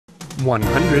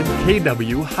100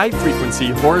 kW high-frequency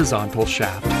horizontal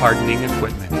shaft hardening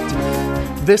equipment.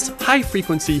 This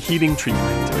high-frequency heating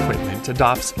treatment equipment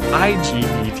adopts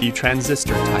IGBT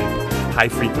transistor type,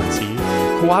 high-frequency,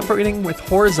 cooperating with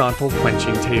horizontal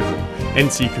quenching table,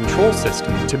 NC control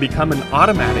system to become an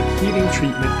automatic heating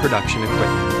treatment production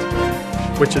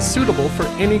equipment, which is suitable for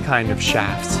any kind of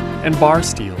shafts and bar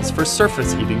steels for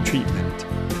surface heating treatment.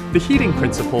 The heating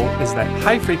principle is that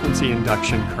high-frequency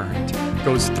induction current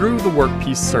goes through the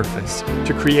workpiece surface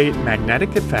to create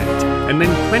magnetic effect, and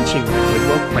then quenching liquid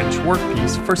will quench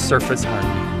workpiece for surface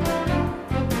hardening.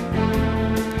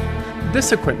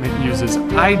 This equipment uses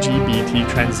IGBT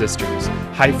transistors,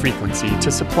 high frequency, to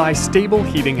supply stable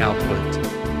heating output.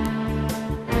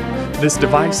 This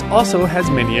device also has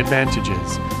many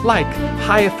advantages, like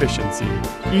high efficiency,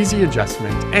 easy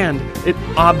adjustment, and it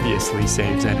obviously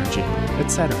saves energy,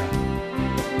 etc.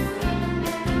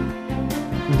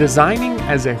 Designing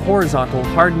as a horizontal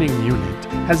hardening unit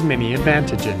has many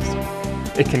advantages.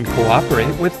 It can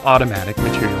cooperate with automatic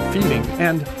material feeding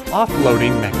and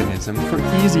offloading mechanism for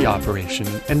easy operation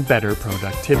and better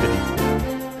productivity.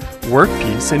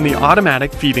 Workpiece in the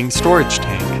automatic feeding storage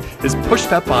tank is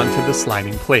pushed up onto the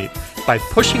sliding plate by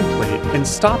pushing plate and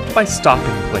stopped by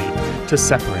stopping plate to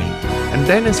separate, and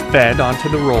then is fed onto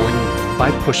the rolling wheel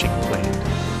by pushing plate.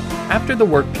 After the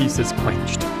workpiece is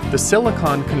quenched, the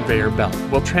silicon conveyor belt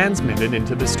will transmit it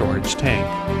into the storage tank.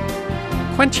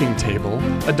 Quenching table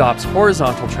adopts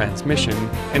horizontal transmission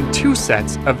and 2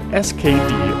 sets of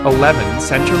SKD-11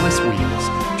 centerless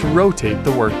wheels to rotate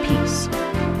the workpiece.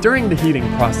 During the heating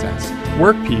process,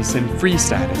 workpiece in free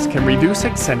status can reduce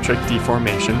eccentric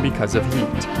deformation because of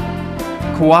heat.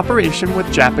 Cooperation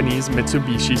with Japanese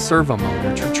Mitsubishi servo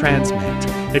motor to transmit,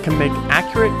 it can make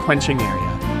accurate quenching area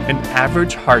and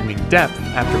average hardening depth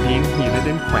after being heated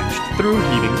and quenched through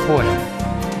heating coil.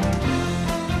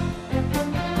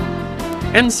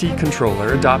 NC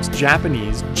controller adopts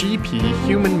Japanese GP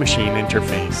human-machine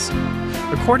interface.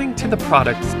 According to the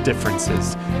product's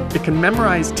differences, it can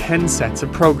memorize 10 sets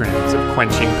of programs of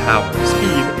quenching power,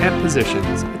 speed, and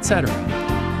positions, etc.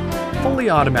 Fully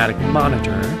automatic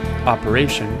monitor,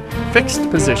 operation, fixed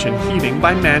position heating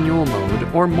by manual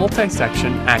mode, or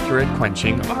multi-section accurate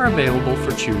quenching are available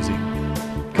for choosing.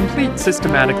 Complete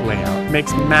systematic layout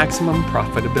makes maximum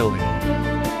profitability.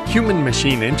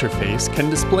 Human-machine interface can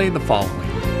display the following: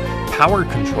 power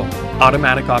control,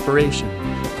 automatic operation,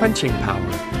 quenching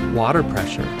power, water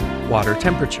pressure, water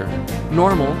temperature,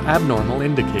 normal, abnormal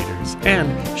indicators,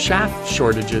 and shaft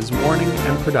shortages warning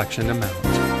and production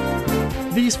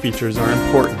amount. These features are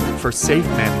important for safe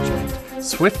management,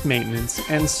 swift maintenance,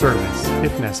 and service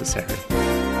if necessary.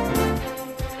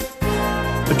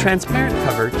 The transparent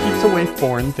cover keeps away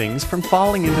foreign things from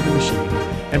falling into the machine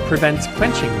and prevents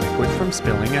quenching liquid from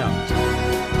spilling out.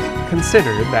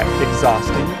 Consider that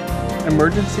exhausting,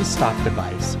 emergency stop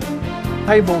device,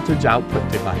 high voltage output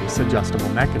device adjustable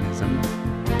mechanism,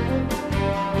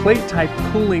 plate type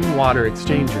cooling water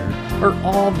exchanger are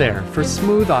all there for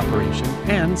smooth operation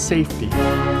and safety.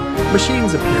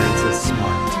 Machine's appearance is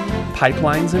smart.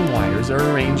 Pipelines and wires are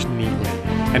arranged neatly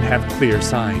and have clear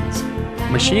signs.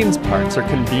 Machine's parts are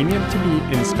convenient to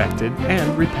be inspected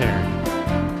and repaired.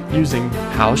 Using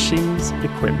Haoxing's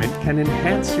equipment can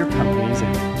enhance your company's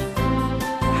image.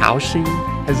 Haoxing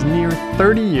has near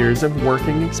 30 years of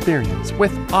working experience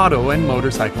with auto and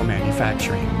motorcycle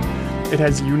manufacturing. It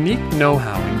has unique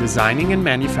know-how in designing and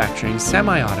manufacturing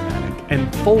semi-automatic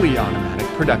and fully automatic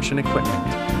production equipment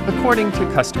according to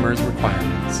customers'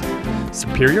 requirements.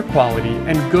 Superior quality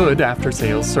and good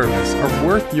after-sales service are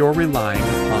worth your relying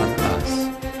upon us.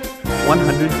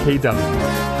 100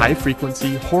 kW,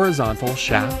 high-frequency horizontal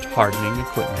shaft hardening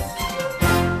equipment.